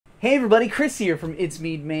Hey everybody, Chris here from It's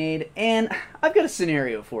Mead Made, and I've got a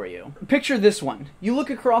scenario for you. Picture this one. You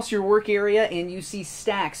look across your work area and you see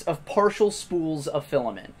stacks of partial spools of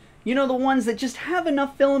filament. You know, the ones that just have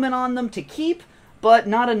enough filament on them to keep, but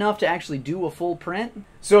not enough to actually do a full print.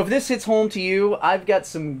 So if this hits home to you, I've got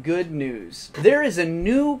some good news. There is a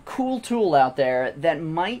new cool tool out there that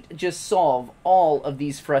might just solve all of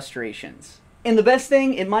these frustrations. And the best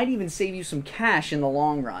thing, it might even save you some cash in the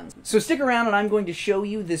long run. So stick around and I'm going to show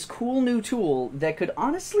you this cool new tool that could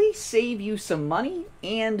honestly save you some money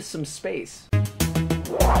and some space.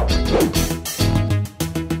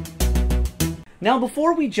 Now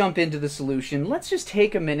before we jump into the solution, let's just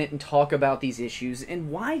take a minute and talk about these issues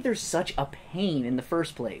and why they're such a pain in the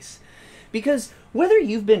first place. Because whether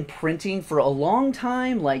you've been printing for a long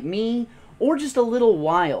time like me, or just a little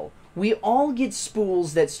while, we all get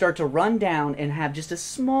spools that start to run down and have just a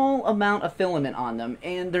small amount of filament on them,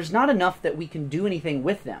 and there's not enough that we can do anything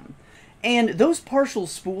with them. And those partial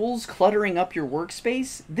spools cluttering up your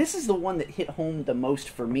workspace, this is the one that hit home the most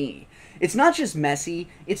for me. It's not just messy,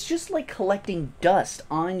 it's just like collecting dust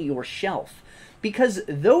on your shelf. Because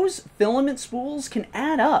those filament spools can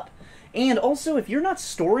add up. And also, if you're not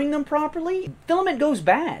storing them properly, filament goes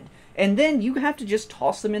bad. And then you have to just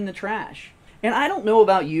toss them in the trash. And I don't know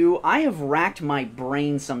about you, I have racked my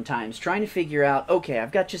brain sometimes trying to figure out, okay,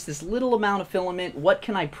 I've got just this little amount of filament, what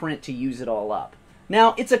can I print to use it all up?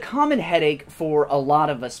 Now, it's a common headache for a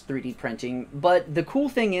lot of us 3D printing, but the cool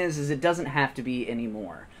thing is it doesn't have to be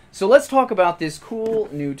anymore. So let's talk about this cool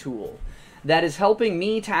new tool that is helping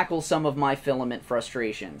me tackle some of my filament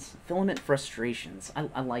frustrations. Filament frustrations,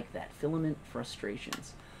 I like that, filament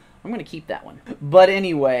frustrations. I'm gonna keep that one. But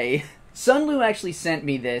anyway, Sunlu actually sent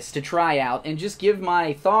me this to try out and just give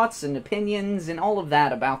my thoughts and opinions and all of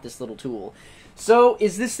that about this little tool. So,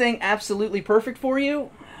 is this thing absolutely perfect for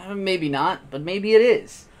you? Maybe not, but maybe it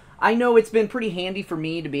is. I know it's been pretty handy for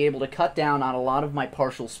me to be able to cut down on a lot of my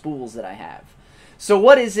partial spools that I have. So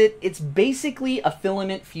what is it? It's basically a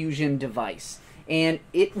filament fusion device, and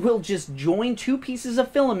it will just join two pieces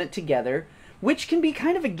of filament together, which can be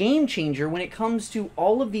kind of a game changer when it comes to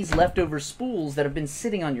all of these leftover spools that have been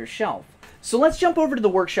sitting on your shelf. So let's jump over to the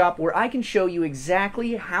workshop where I can show you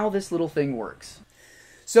exactly how this little thing works.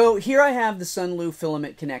 So here I have the Sunlu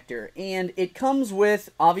filament connector, and it comes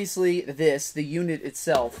with, obviously, the unit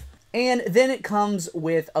itself. And then it comes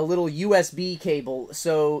with a little USB cable,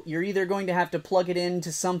 so you're either going to have to plug it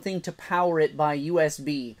into something to power it by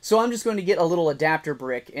USB. So I'm just going to get a little adapter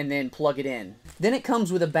brick and then plug it in. Then it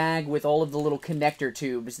comes with a bag with all of the little connector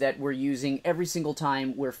tubes that we're using every single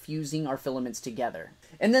time we're fusing our filaments together.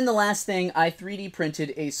 And then the last thing, I 3D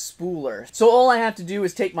printed a spooler. So all I have to do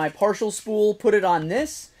is take my partial spool, put it on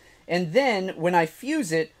this, and then when I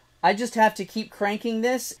fuse it, I just have to keep cranking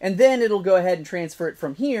this, and then it'll go ahead and transfer it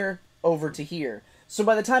from here over to here. So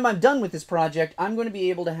by the time I'm done with this project, I'm going to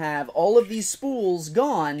be able to have all of these spools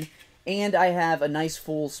gone, and I have a nice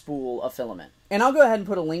full spool of filament. And I'll go ahead and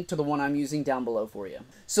put a link to the one I'm using down below for you.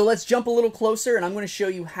 So let's jump a little closer, and I'm going to show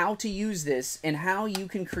you how to use this, and how you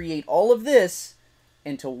can create all of this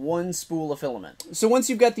into one spool of filament. So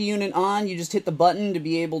once you've got the unit on, you just hit the button to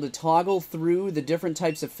be able to toggle through the different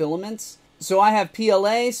types of filaments. So I have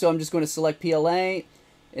PLA, so I'm just going to select PLA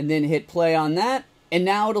and then hit play on that. And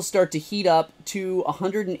now it'll start to heat up to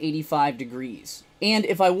 185 degrees. And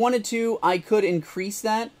if I wanted to, I could increase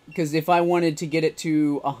that, because if I wanted to get it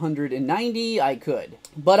to 190, I could.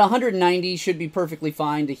 But 190 should be perfectly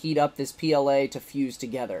fine to heat up this PLA to fuse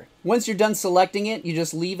together. Once you're done selecting it, you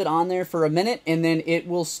just leave it on there for a minute, and then it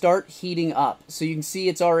will start heating up. So you can see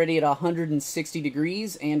it's already at 160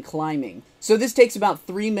 degrees and climbing. So this takes about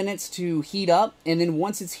 3 minutes to heat up, and then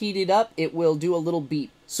once it's heated up, it will do a little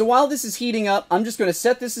beep. So while this is heating up, I'm just going to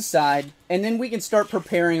set this aside, and then we can start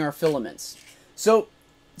preparing our filaments. So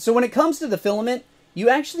when it comes to the filament, you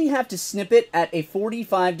actually have to snip it at a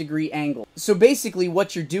 45-degree angle. So basically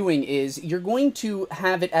what you're doing is you're going to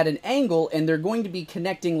have it at an angle, and they're going to be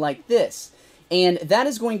connecting like this. And that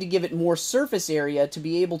is going to give it more surface area to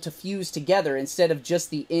be able to fuse together instead of just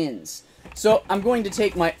the ends. So I'm going to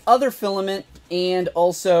take my other filament and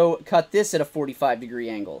also cut this at a 45-degree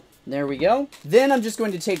angle. There we go. Then I'm just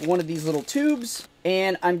going to take one of these little tubes,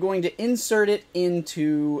 and I'm going to insert it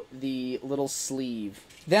into the little sleeve.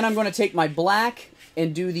 Then I'm going to take my black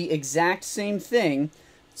and do the exact same thing,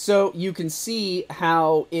 so you can see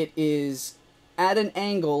how it is at an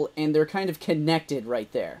angle and they're kind of connected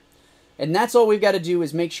right there. And that's all we've got to do,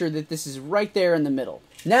 is make sure that this is right there in the middle.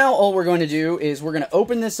 Now all we're going to do is we're going to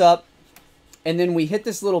open this up, and then we hit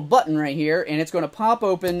this little button right here, and it's going to pop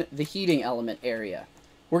open the heating element area.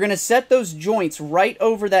 We're going to set those joints right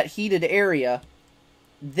over that heated area,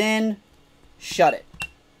 then shut it.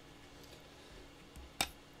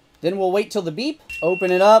 Then we'll wait till the beep,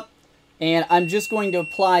 open it up, and I'm just going to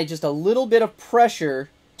apply just a little bit of pressure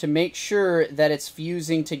to make sure that it's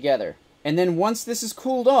fusing together. And then once this is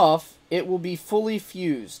cooled off, it will be fully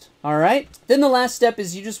fused. Alright, then the last step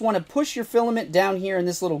is you just want to push your filament down here in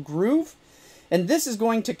this little groove, and this is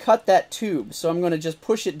going to cut that tube. So I'm going to just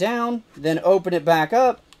push it down, then open it back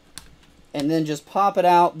up, and then just pop it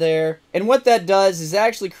out there. And what that does is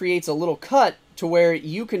actually creates a little cut to where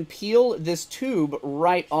you can peel this tube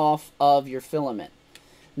right off of your filament.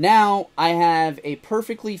 Now I have a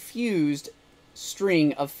perfectly fused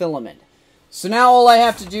string of filament. So now all I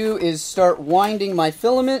have to do is start winding my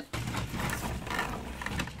filament.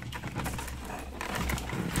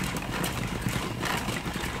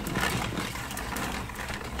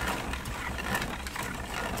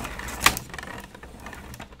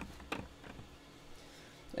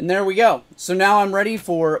 And there we go. So now I'm ready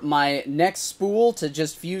for my next spool to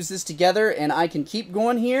just fuse this together, and I can keep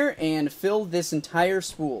going here and fill this entire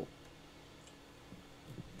spool.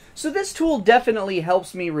 So this tool definitely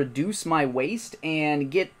helps me reduce my waste and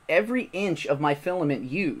get every inch of my filament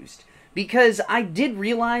used, because I did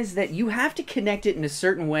realize that you have to connect it in a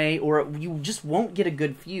certain way or you just won't get a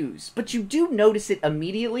good fuse. But you do notice it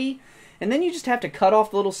immediately, and then you just have to cut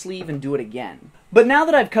off the little sleeve and do it again. But now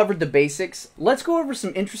that I've covered the basics, let's go over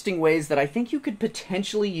some interesting ways that I think you could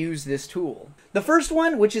potentially use this tool. The first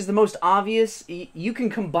one, which is the most obvious, you can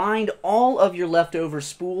combine all of your leftover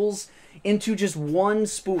spools into just one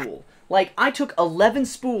spool. Like, I took 11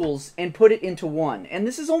 spools and put it into one, and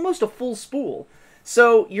this is almost a full spool.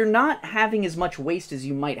 So you're not having as much waste as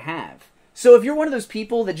you might have. So if you're one of those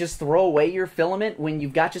people that just throw away your filament when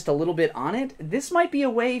you've got just a little bit on it, this might be a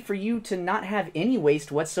way for you to not have any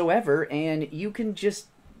waste whatsoever, and you can just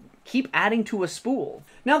keep adding to a spool.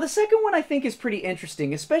 Now the second one I think is pretty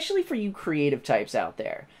interesting, especially for you creative types out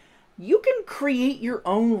there. You can create your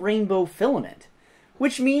own rainbow filament,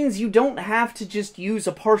 which means you don't have to just use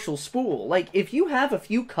a partial spool. Like, if you have a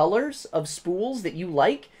few colors of spools that you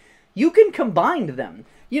like, you can combine them.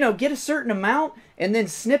 You know, get a certain amount and then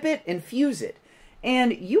snip it and fuse it.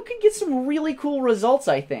 And you can get some really cool results,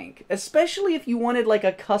 I think, especially if you wanted like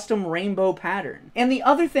a custom rainbow pattern. And the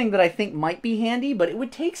other thing that I think might be handy, but it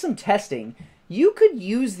would take some testing, you could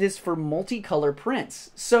use this for multicolor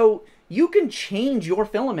prints. So you can change your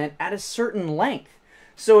filament at a certain length.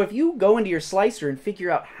 So if you go into your slicer and figure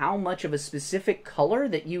out how much of a specific color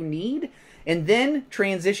that you need, and then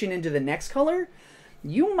transition into the next color,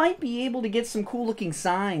 you might be able to get some cool looking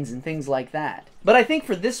signs and things like that. But I think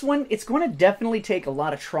for this one, it's going to definitely take a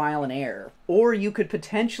lot of trial and error. Or you could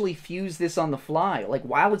potentially fuse this on the fly. Like,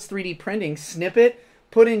 while it's 3D printing, snip it,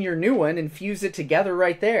 put in your new one, and fuse it together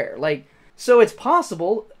right there. Like, so it's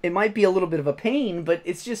possible. It might be a little bit of a pain, but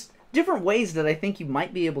it's just different ways that I think you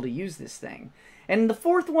might be able to use this thing. And the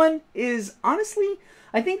fourth one is, honestly,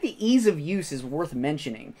 I think the ease of use is worth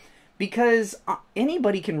mentioning, because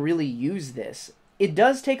anybody can really use this. It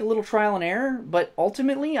does take a little trial and error, but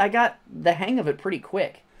ultimately I got the hang of it pretty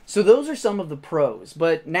quick. So those are some of the pros,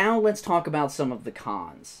 but now let's talk about some of the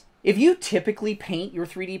cons. If you typically paint your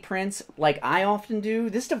 3D prints like I often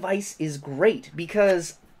do, this device is great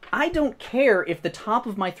because I don't care if the top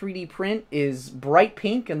of my 3D print is bright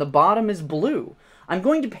pink and the bottom is blue. I'm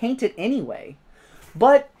going to paint it anyway.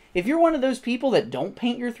 But if you're one of those people that don't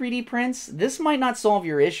paint your 3D prints, this might not solve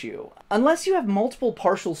your issue. Unless you have multiple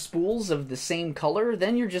partial spools of the same color,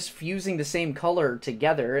 then you're just fusing the same color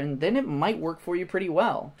together, and then it might work for you pretty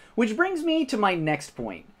well. Which brings me to my next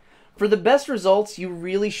point. For the best results, you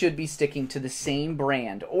really should be sticking to the same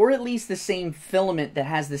brand, or at least the same filament that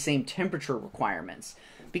has the same temperature requirements.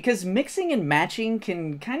 Because mixing and matching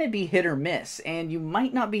can kind of be hit or miss, and you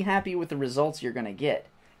might not be happy with the results you're going to get.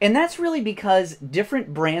 And that's really because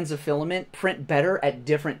different brands of filament print better at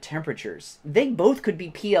different temperatures. They both could be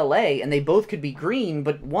PLA and they both could be green,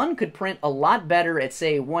 but one could print a lot better at,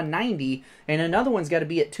 say, 190, and another one's got to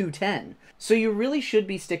be at 210. So you really should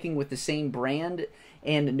be sticking with the same brand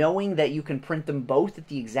and knowing that you can print them both at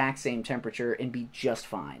the exact same temperature and be just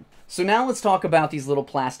fine. So now let's talk about these little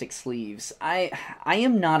plastic sleeves. I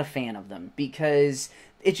am not a fan of them because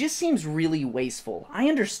it just seems really wasteful. I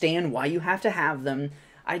understand why you have to have them.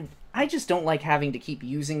 I just don't like having to keep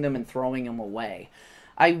using them and throwing them away.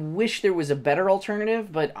 I wish there was a better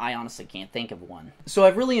alternative, but I honestly can't think of one. So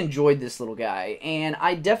I've really enjoyed this little guy, and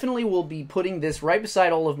I definitely will be putting this right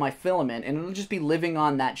beside all of my filament, and it'll just be living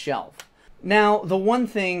on that shelf. Now, the one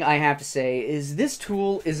thing I have to say is this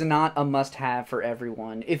tool is not a must-have for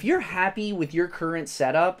everyone. If you're happy with your current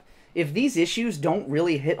setup, if these issues don't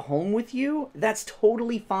really hit home with you, that's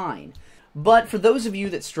totally fine. But for those of you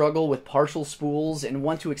that struggle with partial spools and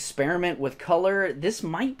want to experiment with color, this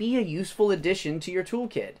might be a useful addition to your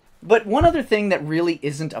toolkit. But one other thing that really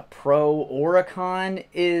isn't a pro or a con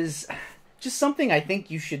is just something I think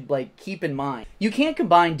you should keep in mind. You can't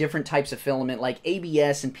combine different types of filament like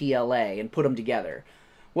ABS and PLA and put them together.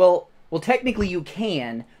 Well, technically you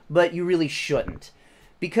can, but you really shouldn't,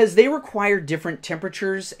 because they require different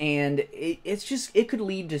temperatures, and it could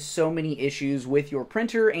lead to so many issues with your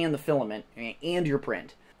printer and the filament and your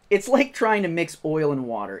print. It's like trying to mix oil and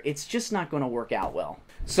water. It's just not going to work out well.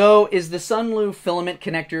 So is the Sunlu filament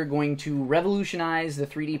connector going to revolutionize the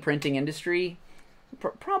 3D printing industry?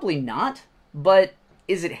 Probably not, but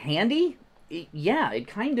is it handy? Yeah, it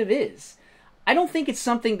kind of is. I don't think it's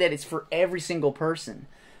something that is for every single person,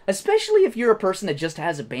 especially if you're a person that just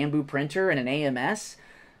has a Bambu printer and an AMS.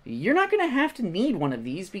 You're not going to have to need one of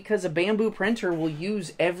these because a Bambu printer will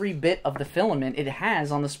use every bit of the filament it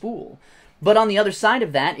has on the spool. But on the other side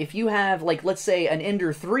of that, if you have, let's say, an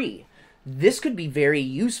Ender 3, this could be very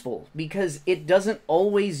useful because it doesn't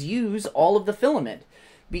always use all of the filament,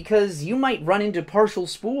 because you might run into partial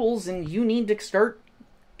spools and you need to start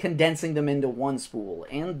condensing them into one spool,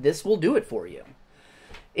 and this will do it for you.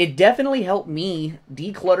 It definitely helped me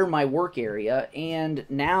declutter my work area, and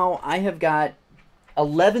now I have got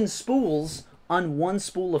 11 spools on one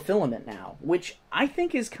spool of filament now, which I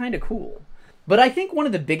think is kind of cool. But I think one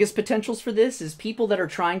of the biggest potentials for this is people that are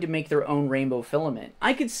trying to make their own rainbow filament.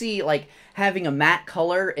 I could see having a matte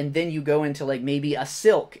color and then you go into maybe a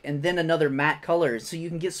silk and then another matte color, so you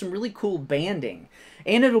can get some really cool banding.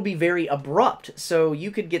 And it'll be very abrupt, so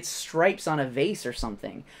you could get stripes on a vase or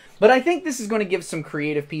something. But I think this is going to give some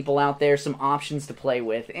creative people out there some options to play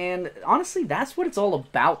with, and honestly, that's what it's all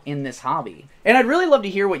about in this hobby. And I'd really love to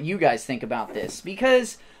hear what you guys think about this,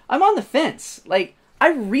 because I'm on the fence. I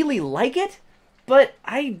really like it, but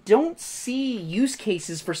I don't see use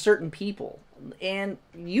cases for certain people. And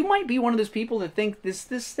you might be one of those people that think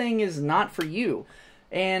this thing is not for you.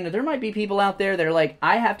 And there might be people out there that are like,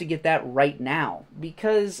 I have to get that right now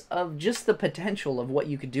because of just the potential of what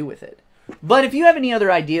you could do with it. But if you have any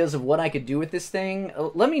other ideas of what I could do with this thing,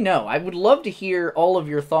 let me know. I would love to hear all of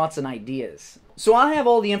your thoughts and ideas. So I have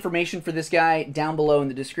all the information for this guy down below in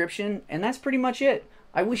the description, and that's pretty much it.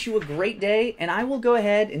 I wish you a great day, and I will go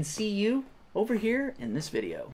ahead and see you over here in this video.